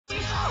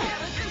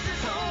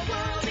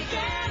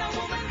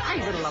Oh,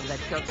 you're going to love that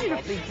shot.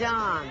 Beautifully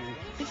done.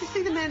 Did you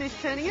see the man who's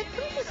turning it?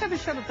 Can we just have a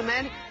shot at the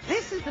man?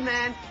 This is the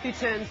man who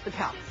turns the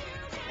cups.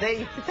 That's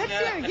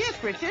you.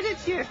 Yes, Richard,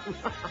 it's you.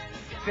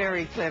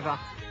 Very clever.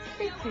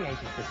 Be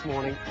creative this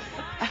morning.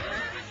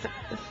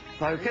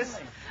 Focus.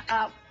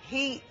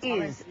 He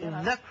is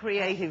the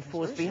creative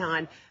force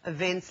behind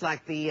events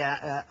like the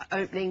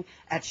opening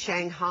at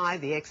Shanghai,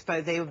 the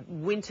Expo, the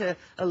Winter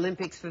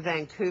Olympics for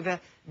Vancouver.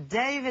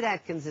 David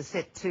Atkins is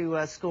set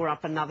to score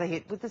up another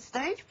hit with the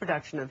stage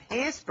production of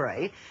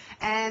Hairspray.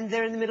 And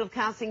they're in the middle of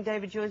casting.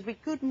 David joins me.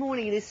 Good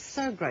morning. It is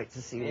so great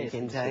to see you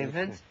again,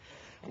 David.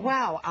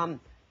 Wow.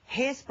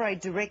 Hairspray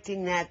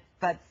directing that,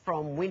 but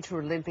from Winter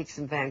Olympics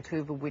in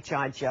Vancouver, which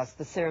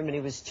the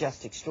ceremony was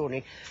just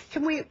extraordinary.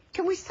 Can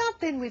we start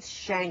then with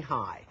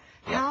Shanghai?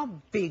 Yep. How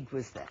big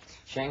was that?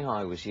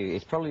 Shanghai was huge.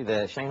 It's probably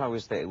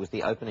it was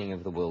the opening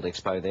of the World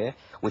Expo there,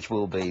 which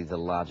will be the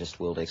largest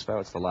World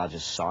Expo. It's the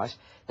largest site.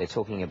 They're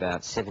talking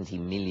about 70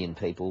 million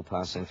people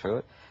passing through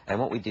it. And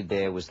what we did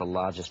there was the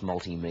largest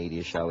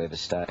multimedia show ever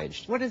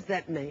staged. What does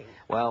that mean?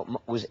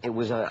 Well, it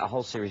was a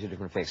whole series of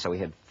different effects. So we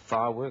had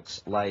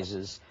fireworks,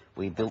 lasers.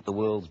 We built the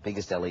world's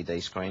biggest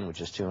LED screen, which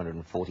is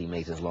 240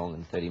 metres long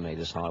and 30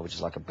 metres high, which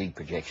is like a big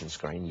projection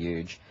screen,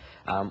 huge.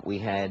 We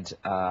had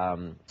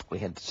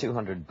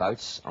 200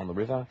 boats on the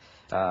river.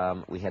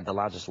 We had the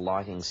largest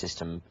lighting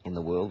system in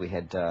the world. We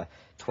had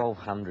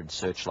 1,200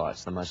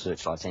 searchlights, the most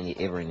searchlights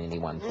ever in any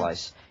one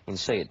place. You can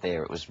see it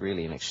there. It was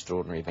really an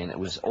extraordinary event. It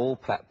was all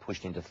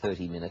pushed into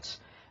 30 minutes.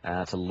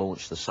 To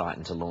launch the site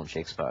and to launch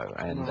Expo,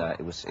 and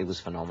it was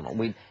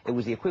phenomenal. It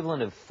was the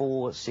equivalent of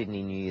 4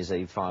 Sydney New Year's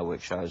Eve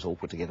fireworks shows all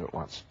put together at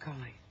once.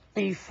 Golly.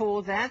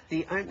 Before that,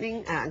 the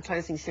opening and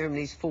closing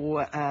ceremonies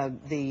for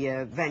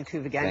the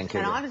Vancouver Games,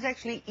 and I was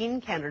actually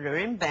in Canada,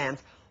 in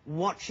Banff,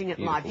 watching it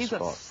live. You've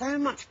got so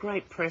much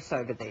great press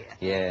over there.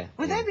 Yeah.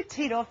 Were they a bit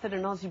teed off that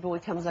an Aussie boy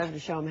comes over to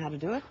show them how to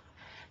do it?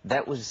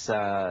 That was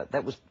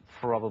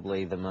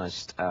probably the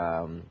most,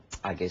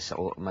 I guess,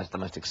 the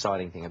most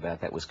exciting thing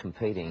about that was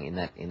competing in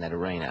that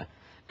arena,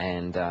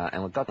 and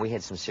we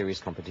had some serious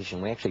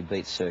competition. We actually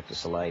beat Cirque du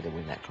Soleil to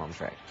win that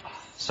contract,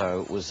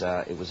 so it was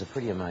a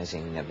pretty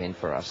amazing event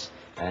for us.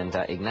 And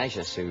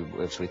Ignatius, who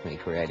works with me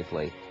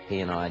creatively, he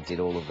and I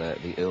did all of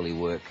the early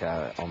work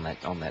on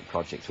that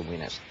project to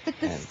win it. But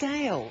the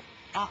scale,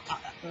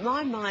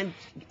 my mind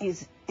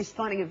is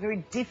finding it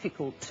very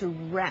difficult to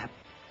wrap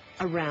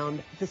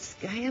around the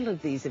scale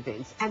of these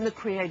events and the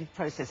creative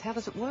process. How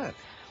does it work?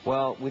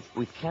 Well,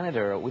 with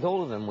Canada, with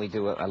all of them, we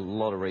do a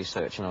lot of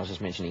research, and I was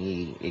just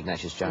mentioning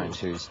Ignatius Jones,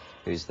 who's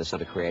the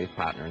sort of creative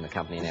partner in the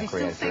company and our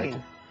creative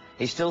director.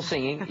 He's still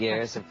singing,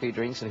 yes, a few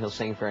drinks and he'll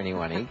sing for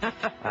anyone, but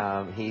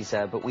Iggy's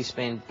a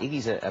brilliant...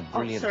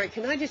 Oh, sorry,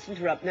 can I just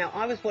interrupt? Now,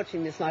 I was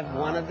watching this live,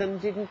 one of them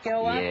didn't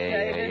go up,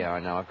 David. Yeah, I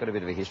know, I've got a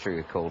bit of a history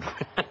with Cauldron.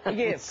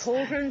 Yeah,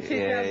 Cauldron, 2000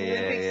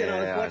 Olympics, and I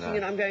was watching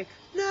it, I'm going,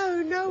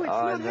 no, it's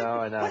not happening.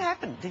 I know. What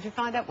happened? Did you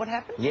find out what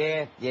happened?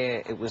 Yeah,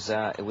 it was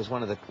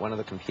one of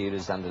the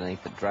computers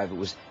underneath that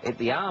drove it.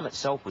 The arm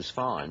itself was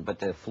fine, but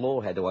the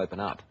floor had to open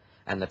up.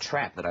 And the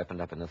trap that opened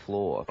up in the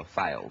floor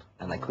failed,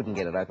 and they couldn't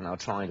get it open. They were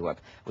trying to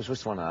open. It was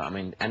just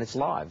and it's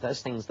live.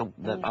 Those things, the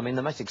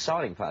most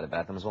exciting part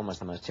about them is almost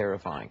the most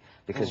terrifying,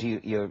 because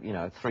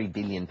you're 3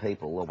 billion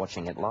people are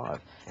watching it live,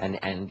 and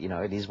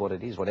it is what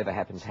it is. Whatever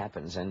happens,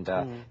 happens. And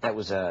that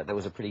was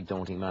a pretty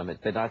daunting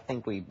moment. But I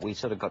think we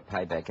sort of got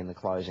payback in the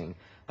closing,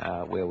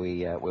 where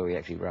we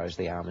actually rose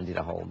the arm and did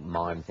a whole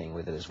mime thing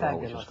with it as well,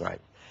 which was great.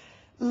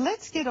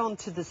 Let's get on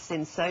to the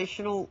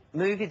sensational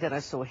movie that I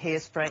saw,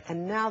 Hairspray,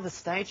 and now the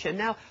stage show.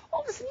 Now,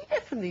 all of a sudden, you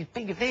get from these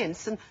big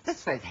events, and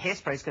that's where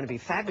Hairspray is going to be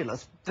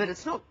fabulous, but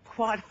it's not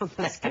quite on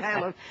the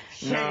scale of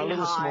Shanghai, a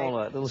little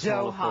smaller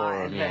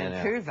Doha, and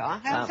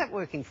Vancouver. How's that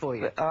working for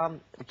you?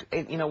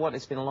 You know what?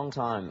 It's been a long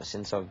time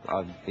since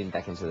I've been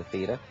back into the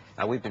theatre.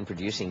 We've been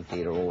producing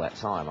theatre all that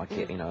time. I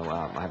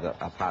have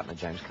a partner,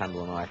 James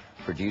Cundall, and I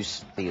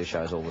produce theatre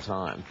shows all the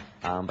time.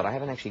 But I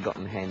haven't actually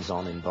gotten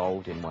hands-on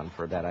involved in one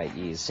for about 8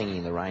 years. Singing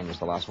in the Rain was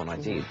the last one I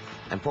did.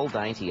 And Paul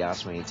Dainty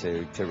asked me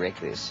to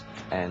direct this.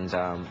 And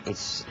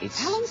it's...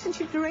 How long since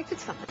you've directed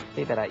something? It's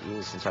been about 8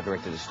 years since I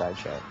directed a stage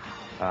show.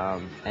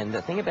 And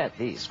the thing about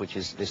this, which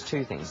is, there's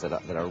two things that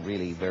are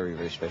really very,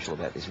 very special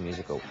about this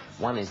musical.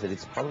 One is that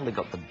it's probably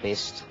got the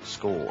best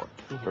score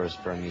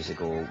for a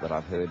musical that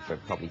I've heard for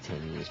probably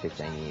 10 years,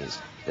 15 years.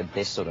 The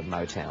best sort of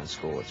Motown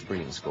score. It's a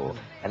brilliant score.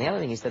 And the other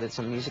thing is that it's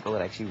a musical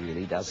that actually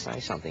really does say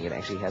something. It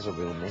actually has a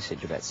real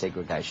message about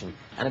segregation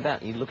and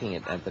about, you're looking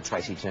at the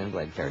Tracy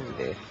Turnblad character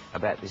there,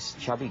 about this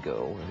chubby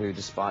girl who,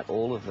 despite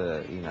all of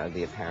the,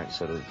 the apparent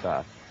sort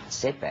of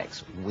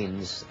setbacks,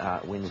 wins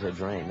her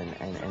dream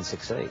and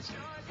succeeds.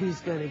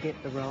 Who's going to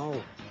get the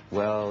role?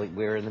 Well,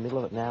 we're in the middle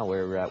of it now.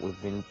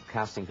 We've been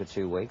casting for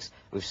 2 weeks.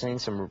 We've seen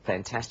some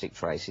fantastic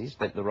Tracys,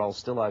 but the role's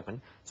still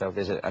open. So if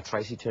there's a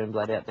Tracy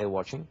Turnblad out there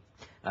watching,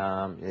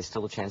 there's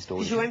still a chance to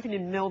audition. Because you open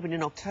in Melbourne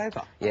in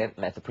October. Yeah,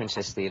 at the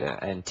Princess Theatre,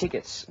 and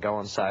tickets go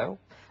on sale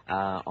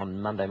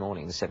on Monday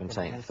morning, the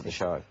 17th, for the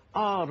show.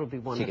 Oh, it'll be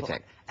wonderful.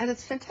 Tic-a-tac. And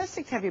it's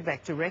fantastic to have you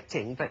back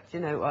directing, but, you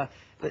know,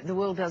 the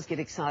world does get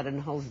excited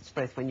and holds its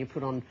breath when you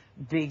put on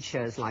big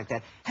shows like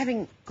that.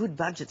 Having good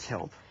budgets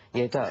help.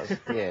 Yeah, it does.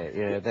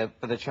 Yeah.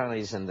 But the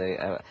Chinese and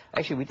the...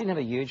 actually, we didn't have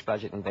a huge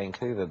budget in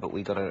Vancouver, but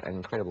we got an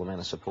incredible amount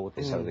of support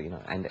there, so that, you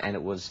know, and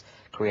it was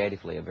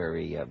creatively a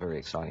very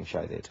exciting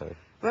show there too.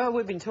 Well,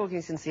 we've been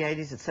talking since the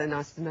 80s. It's so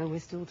nice to know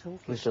we're still talking.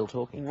 We're still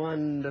talking.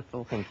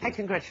 Wonderful. Thank you. Hey,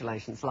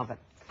 congratulations. Love it.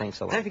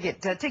 Thanks a lot. Don't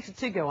forget, tickets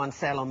do go on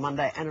sale on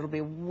Monday, and it'll be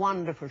a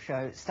wonderful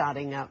show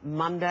starting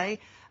Monday.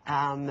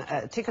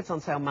 Tickets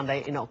on sale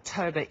Monday in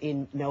October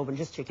in Melbourne.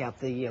 Just check out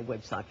the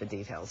website for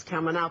details.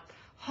 Coming up,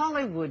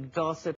 Hollywood gossip.